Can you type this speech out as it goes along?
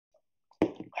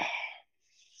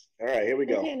All right, here we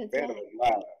go. Okay, and it's Phantom live. is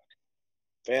live.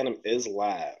 Phantom is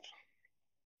live.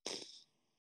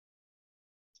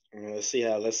 Let's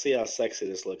see how sexy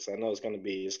this looks. I know it's gonna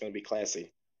be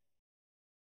classy.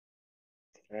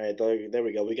 All right, there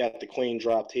we go. We got the queen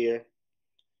dropped here.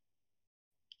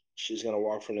 She's gonna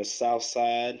walk from the south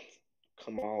side,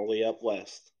 come all the way up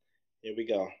west. Here we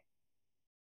go.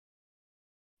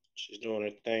 She's doing her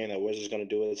thing. That wizard's gonna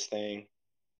do its thing.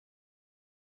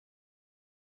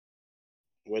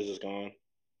 Wizard's gone.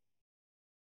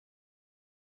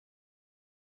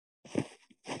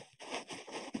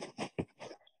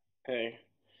 Okay,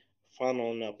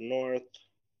 funneling up north.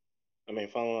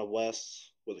 Funneling up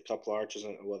west with a couple archers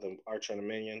and with an archer and a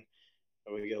minion.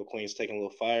 There we go. Queen's taking a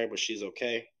little fire, but she's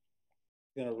okay.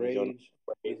 Gonna We go,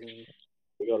 rage.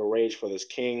 we go to rage for this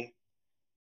king.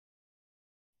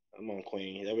 Come on,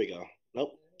 queen. There we go.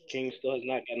 Nope. King still has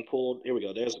not gotten pulled. Here we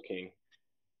go. There's the king.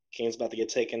 King's about to get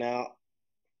taken out.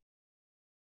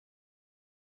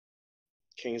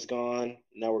 King's gone.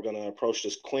 Now we're gonna approach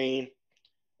this queen.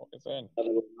 Focus in.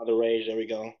 Another rage. There we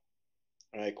go.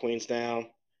 All right, queen's down.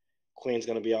 Queen's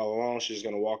gonna be all alone. She's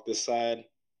gonna walk this side.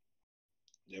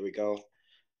 There we go.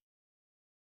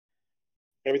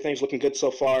 Everything's looking good so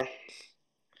far.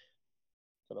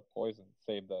 Could have poisoned.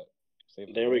 Save that.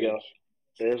 There we go.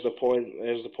 There's the poison.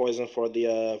 There's the poison for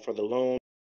the loon.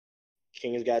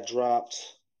 King has got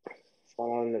dropped.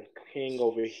 Following the king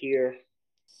over here.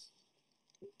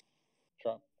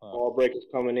 Drop. Ball breakers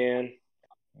coming in.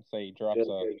 Say he drops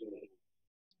Boom.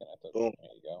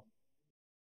 There you go.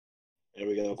 There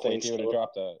we go. Say if he would have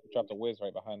dropped a whiz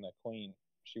right behind that queen,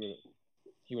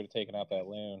 he would have taken out that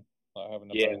loon without having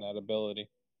to burn that ability.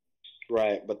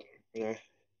 Right, but all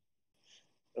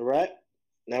right.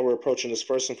 Now we're approaching this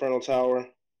first Infernal Tower.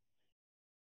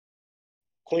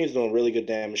 Queen's doing really good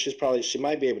damage. She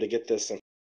might be able to get this.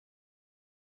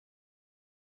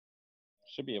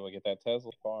 Should be able to get that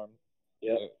Tesla farm.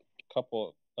 Yep. A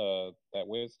couple, that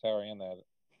Wiz Tower and that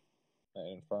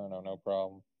Inferno, no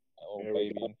problem. That little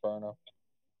baby Inferno.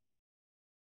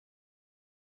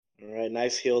 All right,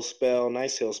 nice heal spell.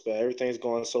 Everything's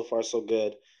going so far so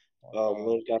good.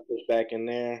 Loon got pushed back in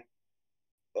there.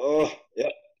 Oh,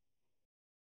 yep.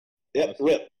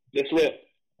 Rip. This rip.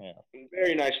 Yeah.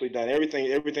 Very nicely done.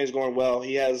 Everything's going well.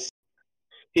 He has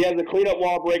a cleanup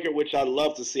wall breaker, which I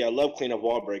love to see. I love cleanup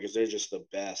wall breakers. They're just the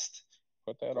best.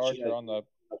 Put that archer on the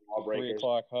 3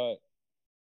 o'clock hut.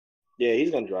 Yeah, he's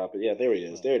gonna drop it. Yeah, there he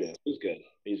is. There it is. He's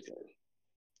good.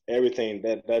 Everything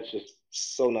that's just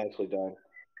so nicely done.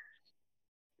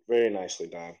 Very nicely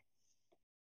done.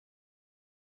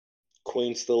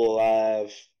 Queen's still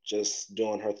alive, just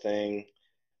doing her thing.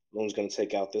 Loon's gonna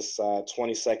take out this side.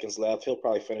 20 seconds left. He'll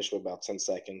probably finish with about 10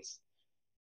 seconds.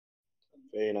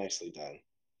 Very nicely done.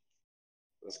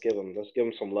 Let's give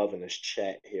him some love in this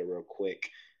chat here real quick.